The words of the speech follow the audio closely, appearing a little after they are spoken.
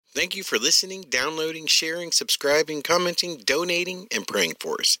Thank you for listening, downloading, sharing, subscribing, commenting, donating, and praying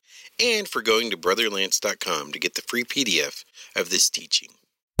for us. And for going to BrotherLance.com to get the free PDF of this teaching.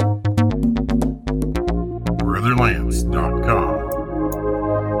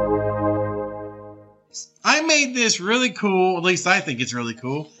 BrotherLance.com. I made this really cool, at least I think it's really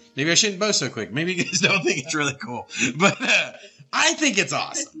cool. Maybe I shouldn't boast so quick. Maybe you guys don't think it's really cool. But I think it's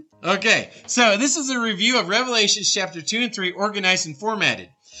awesome. Okay, so this is a review of Revelation chapter 2 and 3, organized and formatted.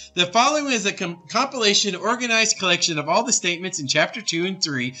 The following is a compilation, organized collection of all the statements in chapter 2 and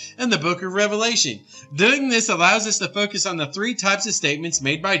 3 in the book of Revelation. Doing this allows us to focus on the three types of statements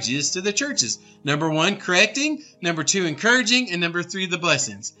made by Jesus to the churches. Number 1, correcting. Number 2, encouraging. And number 3, the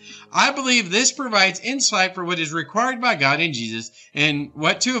blessings. I believe this provides insight for what is required by God and Jesus and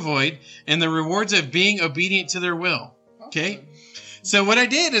what to avoid and the rewards of being obedient to their will. Okay? So what I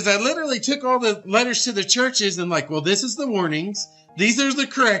did is I literally took all the letters to the churches and this is the warnings. These are the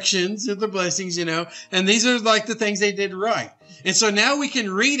corrections or the blessings, and these are like the things they did right. And so now we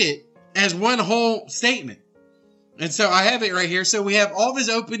can read it as one whole statement. And so I have it right here. So we have all of his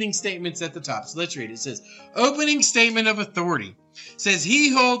opening statements at the top. So let's read it. It says, opening statement of authority. It says,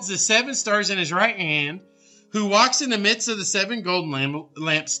 he holds the 7 stars in his right hand, who walks in the midst of the 7 golden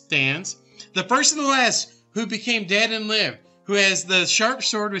lampstands, the first and the last who became dead and lived, who has the sharp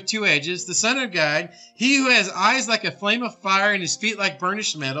sword with 2 edges, the Son of God, he who has eyes like a flame of fire and his feet like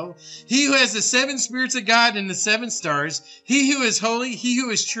burnished metal, he who has the 7 spirits of God and the 7 stars, he who is holy, he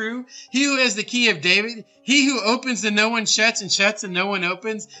who is true, he who has the key of David, he who opens and no one shuts and shuts and no one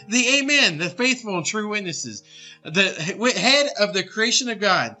opens, the Amen, the faithful and true witnesses. The head of the creation of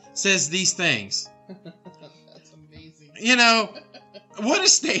God says these things. That's amazing. What a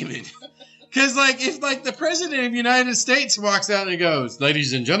statement. Because, if the President of the United States walks out and goes,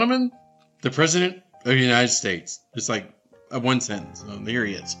 ladies and gentlemen, the President of the United States. It's like a one sentence. Oh, there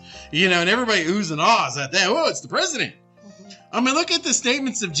he is. And everybody oohs and ahs at that. Oh, it's the President. Mm-hmm. I mean, look at the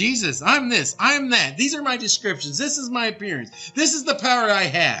statements of Jesus. I'm this. I'm that. These are my descriptions. This is my appearance. This is the power I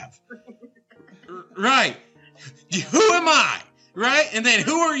have. Right. Who am I? Right? And then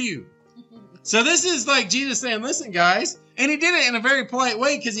who are you? So this is like Jesus saying, listen, guys. And he did it in a very polite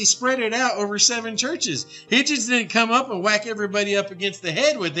way because he spread it out over 7 churches. He just didn't come up and whack everybody up against the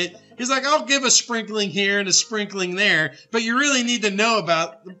head with it. He's like, I'll give a sprinkling here and a sprinkling there, but you really need to know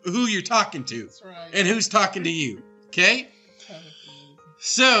about who you're talking to. That's right. And who's talking to you. Okay?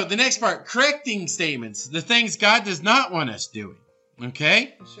 So the next part, correcting statements, the things God does not want us doing.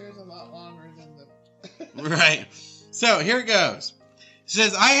 Okay? It sure is a lot longer than the... Right. So here it goes. It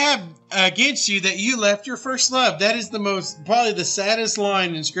says, I have against you that you left your first love. That is probably the saddest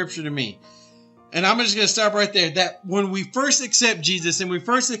line in Scripture to me. And I'm just going to stop right there. That when we first accept Jesus and we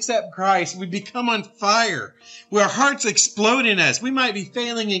first accept Christ, we become on fire. Our hearts explode in us. We might be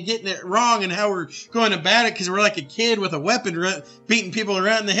failing and getting it wrong and how we're going about it because we're like a kid with a weapon beating people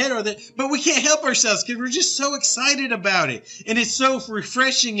around the head with it. But we can't help ourselves because we're just so excited about it. And it's so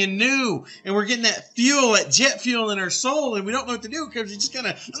refreshing and new. And we're getting that fuel, that jet fuel in our soul. And we don't know what to do because we're just kind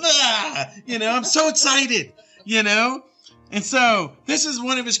of, I'm so excited, And so, this is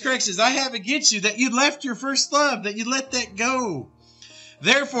one of his corrections. I have against you that you left your first love, that you let that go.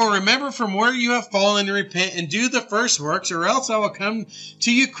 Therefore, remember from where you have fallen and repent and do the first works, or else I will come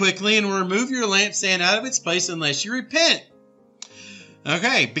to you quickly and will remove your lampstand out of its place unless you repent.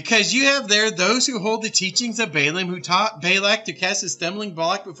 Okay, because you have there those who hold the teachings of Balaam, who taught Balak to cast a stumbling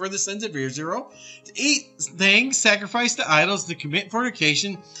block before the sons of Israel, to eat things sacrificed to idols, to commit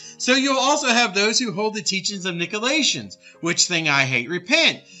fornication. So you'll also have those who hold the teachings of Nicolaitans, which thing I hate.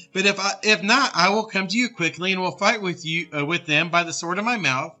 Repent. But if not, I will come to you quickly and will fight with them by the sword of my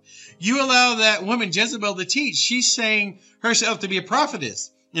mouth. You allow that woman Jezebel to teach. She's saying herself to be a prophetess,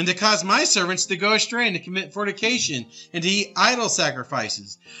 and to cause my servants to go astray and to commit fornication and to eat idol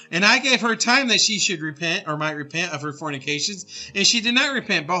sacrifices. And I gave her time that she should repent, or might repent of her fornications, and she did not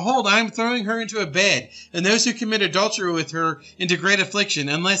repent. Behold, I am throwing her into a bed, and those who commit adultery with her into great affliction,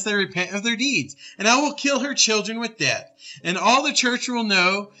 unless they repent of their deeds. And I will kill her children with death. And all the church will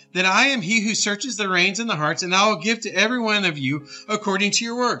know that I am he who searches the reins and the hearts, and I will give to every one of you according to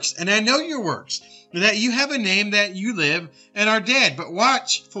your works. And I know your works, that you have a name, that you live and are dead. But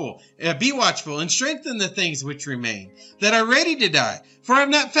be watchful, and strengthen the things which remain, that are ready to die. For I have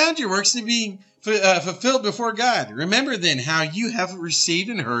not found your works to be fulfilled before God. Remember then how you have received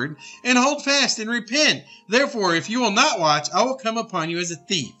and heard, and hold fast and repent. Therefore, if you will not watch, I will come upon you as a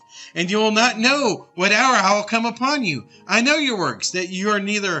thief, and you will not know what hour I will come upon you. I know your works, that you are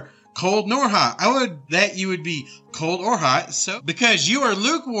neither cold nor hot. I would that you would be cold or hot. So because you are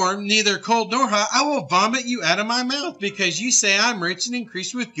lukewarm, neither cold nor hot, I will vomit you out of my mouth. Because you say, I'm rich and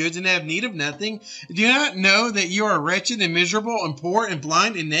increased with goods and have need of nothing. Do you not know that you are wretched and miserable and poor and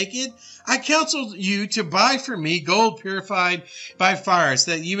blind and naked? I counsel you to buy from me gold purified by fire,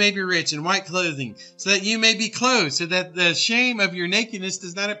 so that you may be rich, and white clothing, so that you may be clothed, so that the shame of your nakedness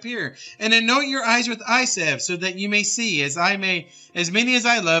does not appear. And anoint your eyes with eye salve, so that you may see. As many as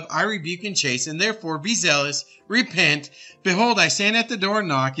I love, I rebuke and chasten. Therefore, be zealous, repent. Behold, I stand at the door and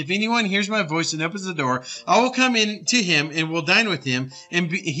knock. If anyone hears my voice and opens the door, I will come in to him and will dine with him,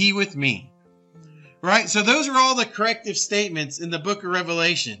 and he with me. Right? So those are all the corrective statements in the book of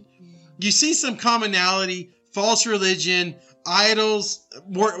Revelation. You see some commonality, false religion, idols,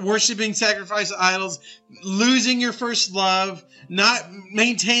 worshiping sacrifice idols, losing your first love, not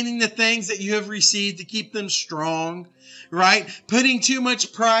maintaining the things that you have received to keep them strong, right? Putting too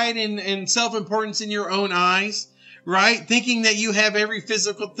much pride and self-importance in your own eyes, right? Thinking that you have every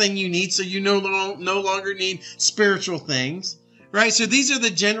physical thing you need, so you no longer need spiritual things. Right? So these are the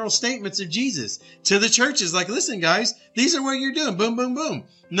general statements of Jesus to the churches. Like, listen, guys, these are what you're doing. Boom, boom, boom.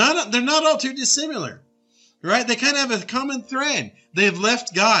 They're not all too dissimilar. Right? They kind of have a common thread. They've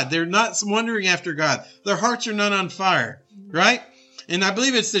left God. They're not wandering after God. Their hearts are not on fire. Right? And I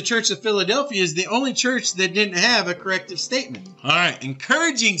believe it's the Church of Philadelphia is the only church that didn't have a corrective statement. All right.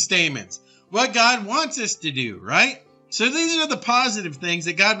 Encouraging statements. What God wants us to do. Right? So these are the positive things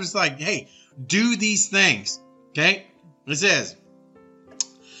that God was like, hey, do these things. Okay? It says,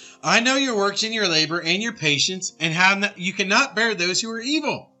 I know your works and your labor and your patience, and how you cannot bear those who are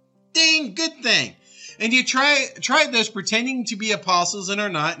evil. Ding, good thing. And you tried those pretending to be apostles and are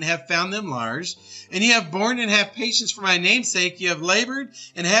not, and have found them liars. And you have borne and have patience for my name's sake. You have labored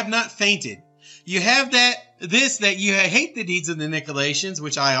and have not fainted. You have that you hate the deeds of the Nicolaitans,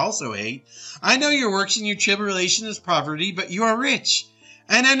 which I also hate. I know your works and your tribulation is poverty, but you are rich.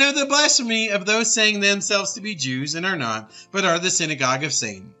 And I know the blasphemy of those saying themselves to be Jews and are not, but are the synagogue of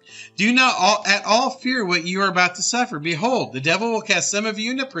Satan. Do not at all fear what you are about to suffer. Behold, the devil will cast some of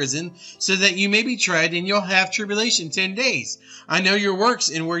you into prison, so that you may be tried, and you'll have tribulation 10 days. I know your works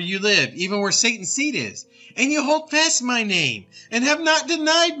and where you live, even where Satan's seat is. And you hold fast my name, and have not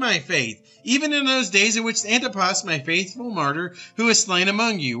denied my faith, even in those days in which Antipas, my faithful martyr, who was slain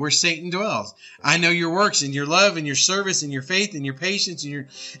among you, where Satan dwells. I know your works, and your love, and your service, and your faith, and your patience,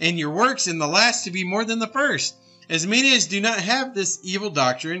 and your works, and the last to be more than the first. As many as do not have this evil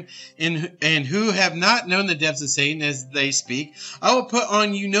doctrine, and who have not known the depths of Satan as they speak, I will put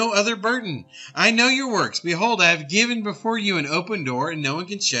on you no other burden. I know your works. Behold, I have given before you an open door, and no one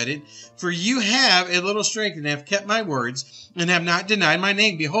can shut it. For you have a little strength, and have kept my words, and have not denied my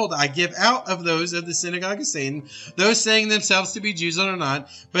name. Behold, I give out of those of the synagogue of Satan, those saying themselves to be Jews and are not,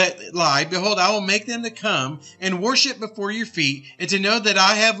 but lie. Behold, I will make them to come and worship before your feet, and to know that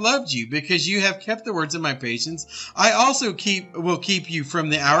I have loved you, because you have kept the words of my patience. I also will keep you from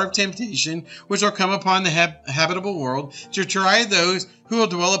the hour of temptation, which will come upon the habitable world, to try those who will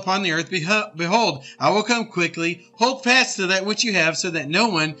dwell upon the earth. Behold, I will come quickly. Hold fast to that which you have, so that no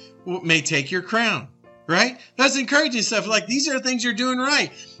one may take your crown. Right? That's encouraging stuff. Like, these are things you're doing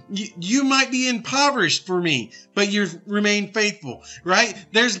right. You might be impoverished for me, but you've remained faithful, right?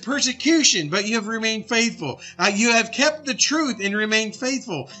 There's persecution, but you have remained faithful. You have kept the truth and remained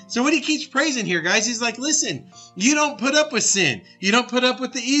faithful. So what he keeps praising here, guys, he's like, listen, you don't put up with sin. You don't put up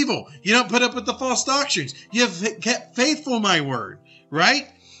with the evil. You don't put up with the false doctrines. You have kept faithful my word, right?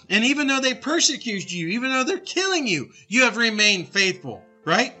 And even though they persecute you, even though they're killing you, you have remained faithful,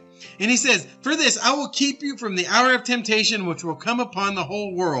 right? And he says, for this, I will keep you from the hour of temptation, which will come upon the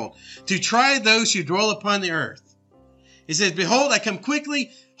whole world, to try those who dwell upon the earth. He says, behold, I come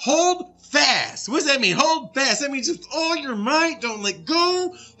quickly. Hold fast. What does that mean? Hold fast. That means with all your might, don't let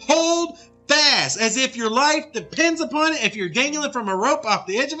go. Hold fast, as if your life depends upon it. If you're dangling from a rope off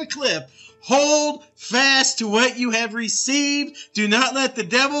the edge of a cliff, hold fast to what you have received. Do not let the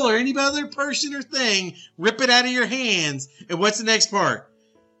devil or any other person or thing rip it out of your hands. And what's the next part?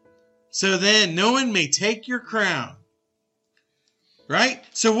 So then no one may take your crown. Right?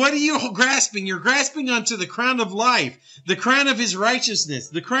 So what are you grasping? You're grasping onto the crown of life, the crown of his righteousness,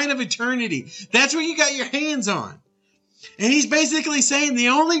 the crown of eternity. That's what you got your hands on. And he's basically saying the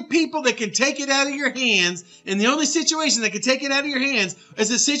only people that can take it out of your hands, and the only situation that can take it out of your hands, is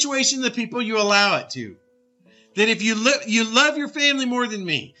the situation of the people you allow it to. That if you love your family more than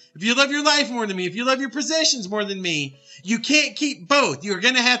me, if you love your life more than me, if you love your possessions more than me, you can't keep both. You're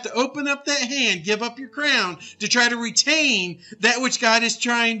going to have to open up that hand, give up your crown to try to retain that which God is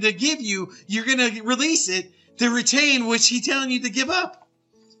trying to give you. You're going to release it to retain which he's telling you to give up.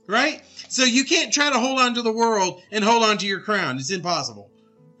 right? So you can't try to hold on to the world and hold on to your crown. It's impossible,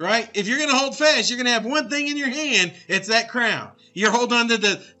 right? If you're going to hold fast, you're going to have one thing in your hand. It's that crown. You're holding on to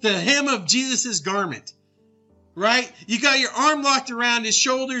the hem of Jesus's garment, right? You got your arm locked around his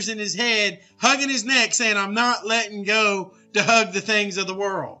shoulders and his head, hugging his neck, saying, I'm not letting go to hug the things of the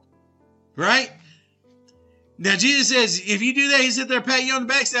world, right? Now, Jesus says, if you do that, he sit there, pat you on the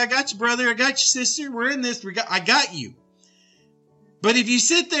back, say, I got you, brother. I got you, sister. We're in this. I got you. But if you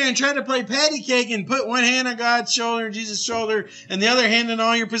sit there and try to play patty cake and put one hand on God's shoulder and Jesus' shoulder and the other hand on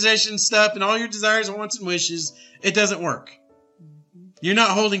all your possession stuff and all your desires and wants and wishes, it doesn't work. You're not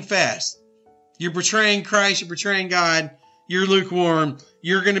holding fast. You're betraying Christ. You're betraying God. You're lukewarm.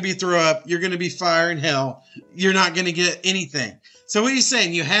 You're going to be thrown up. You're going to be fire in hell. You're not going to get anything. So what he's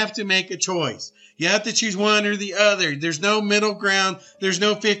saying, you have to make a choice. You have to choose one or the other. There's no middle ground. There's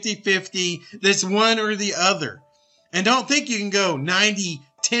no 50-50. There's one or the other. And don't think you can go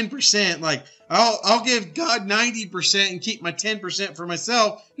 90-10%. Like, I'll give God 90% and keep my 10% for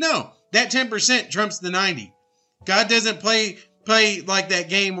myself. No, that 10% trumps the 90. God doesn't play like that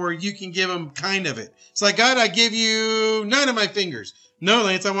game where you can give him kind of it. It's like, God, I give you 9 of my fingers. No,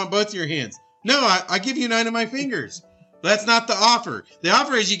 Lance, I want both of your hands. No, I give you 9 of my fingers. That's not the offer. The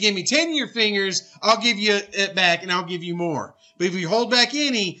offer is you give me 10 of your fingers, I'll give you it back and I'll give you more. But if you hold back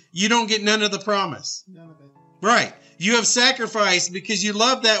any, you don't get none of the promise. None of it. Right. You have sacrificed because you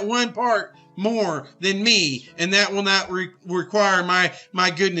love that one part more than me, and that will not require my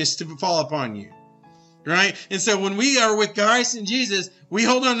goodness to fall upon you. Right? And so when we are with Christ and Jesus, we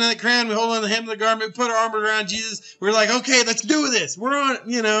hold on to that crown, we hold on to the hem of the garment, put our arm around Jesus. We're like, okay, let's do this. We're on,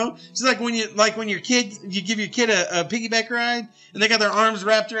 It's like when you give your kid a piggyback ride and they got their arms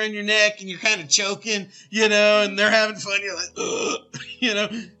wrapped around your neck and you're kind of choking, and they're having fun. You're like,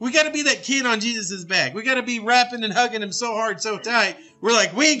 ugh, we got to be that kid on Jesus's back. We got to be wrapping and hugging him so hard, so tight. We're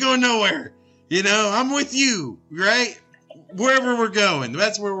like, we ain't going nowhere. I'm with you, right? Wherever we're going,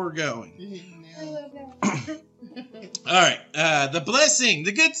 that's where we're going. All right, the blessing,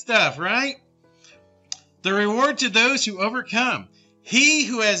 the good stuff, right? The reward to those who overcome. He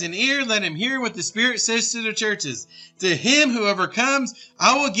who has an ear, let him hear what the Spirit says to the churches. To him who overcomes,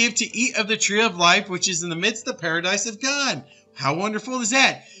 I will give to eat of the tree of life, which is in the midst of the paradise of God. How wonderful is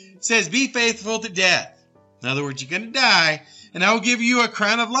that? It says, be faithful to death. In other words, you're going to die, and I will give you a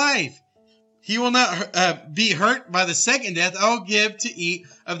crown of life. He will not be hurt by the second death. I will give to eat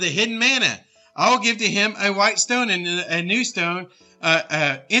of the hidden manna. I will give to him a white stone and a new stone,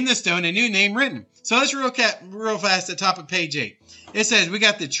 in the stone, a new name written. So let's real fast at the top of page 8. It says, we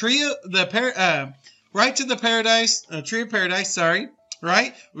got the tree of right to the paradise, tree of paradise,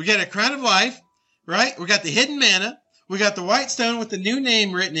 right? We got a crown of life, right? We got the hidden manna. We got the white stone with the new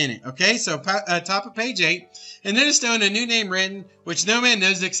name written in it. Okay, so top of page 8. And then a stone, a new name written, which no man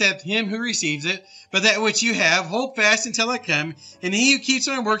knows except him who receives it. But that which you have, hold fast until I come. And he who keeps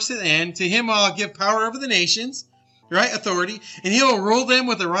my works to the end, to him I'll give power over the nations, right? Authority. And he will rule them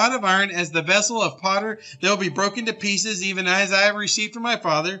with a rod of iron as the vessel of potter. They'll be broken to pieces, even as I have received from my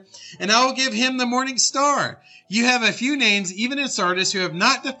Father. And I will give him the morning star. You have a few names, even in Sardis, who have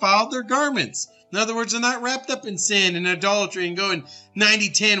not defiled their garments. In other words, they're not wrapped up in sin and idolatry and going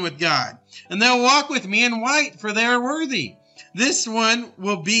 90-10 with God. And they'll walk with me in white, for they are worthy. This one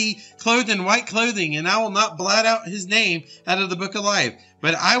will be clothed in white clothing, and I will not blot out his name out of the book of life.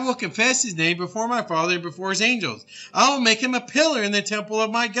 But I will confess his name before my Father and before his angels. I will make him a pillar in the temple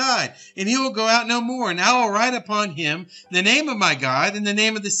of my God, and he will go out no more. And I will write upon him the name of my God and the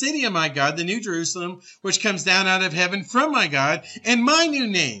name of the city of my God, the New Jerusalem, which comes down out of heaven from my God, and my new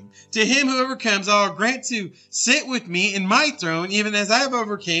name. To him who overcomes, I will grant to sit with me in my throne, even as I have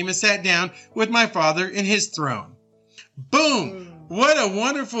overcame and sat down with my Father in his throne. Boom! What a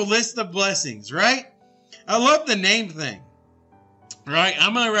wonderful list of blessings, right? I love the name thing. Right?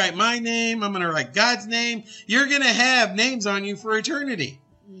 I'm going to write my name. I'm going to write God's name. You're going to have names on you for eternity.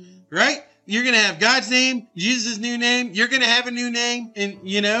 Right? You're going to have God's name, Jesus' new name. You're going to have a new name. And,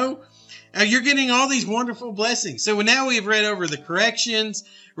 you're getting all these wonderful blessings. So now we've read over the corrections,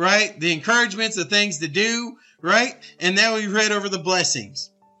 right? The encouragements, the things to do, right? And now we've read over the blessings.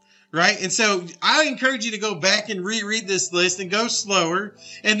 Right? And so I encourage you to go back and reread this list and go slower.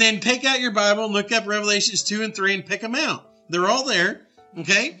 And then pick out your Bible and look up Revelations 2 and 3 and pick them out. They're all there,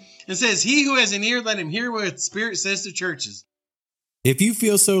 okay? It says, he who has an ear, let him hear what the Spirit says to churches. If you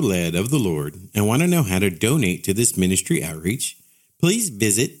feel so led of the Lord and want to know how to donate to this ministry outreach, please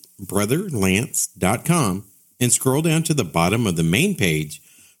visit brotherlance.com and scroll down to the bottom of the main page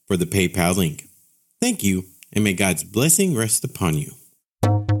for the PayPal link. Thank you, and may God's blessing rest upon you.